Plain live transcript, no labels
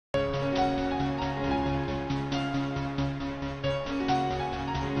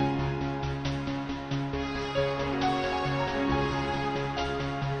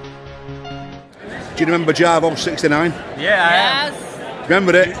you remember Jarvo 69? Yeah, I am.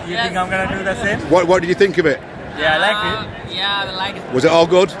 Remember it? You think I'm gonna do the same? What did you think of it? Yeah, I like it. Yeah, I like it. Was it all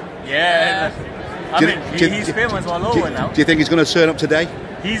good? Yeah. I mean, he's famous all over now. Do you think he's going to turn up today?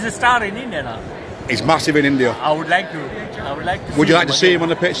 He's a star in India now. He's massive in India. I would like to. Would you like to see him on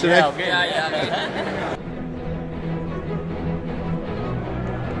the pitch today? Yeah, okay. Yeah.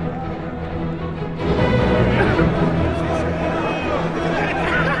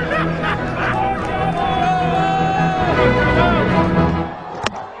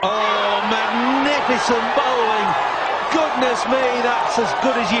 Magnificent bowling. Goodness me, that's as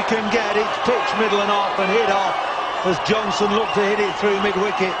good as you can get. It's pitch, middle and off and hit off as Johnson looked to hit it through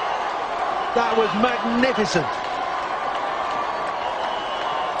mid-wicket. That was magnificent.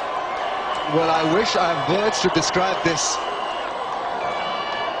 Well, I wish I have words to describe this.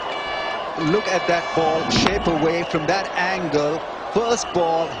 Look at that ball, shape away from that angle. First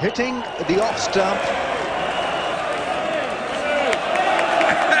ball hitting the off stump.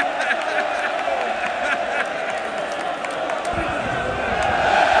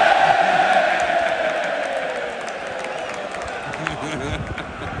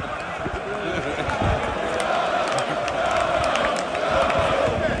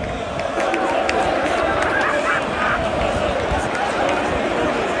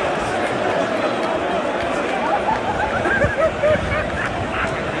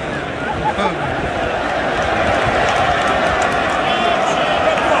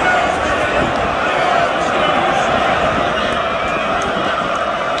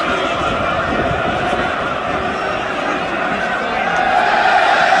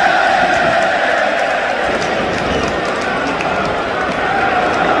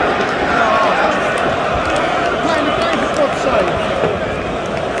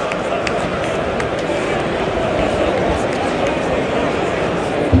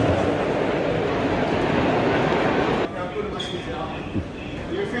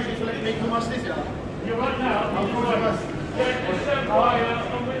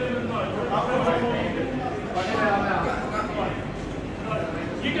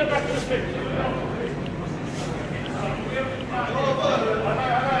 You get back to the pitch.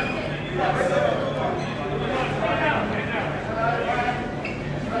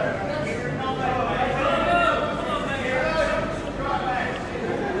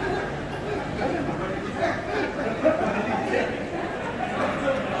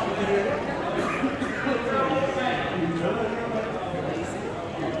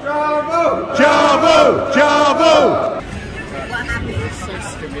 Jarvo! Jarvo! Jarvo!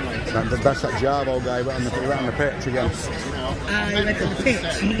 That's that Jarvo guy around the pitch again. He went on the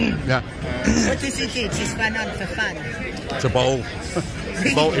pitch. Yeah. What does he do? Just run on for fun? To bowl.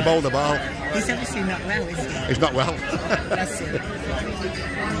 He bowled the ball. He's obviously not well, is he? He's not well. That's it.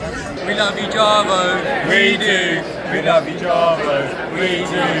 We love you, Jarvo. We do. We love you, Jarvo. We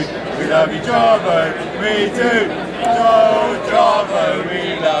do. We love you, Jarvo. We do. Oh, Jarvo,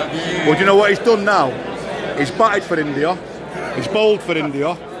 we love you. Well, do you know what he's done now? He's batted for India, he's bowled for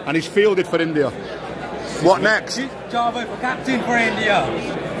India, and he's fielded for India. What next? Jarvo for captain for India.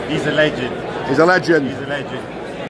 He's a legend. He's a legend. He's a legend.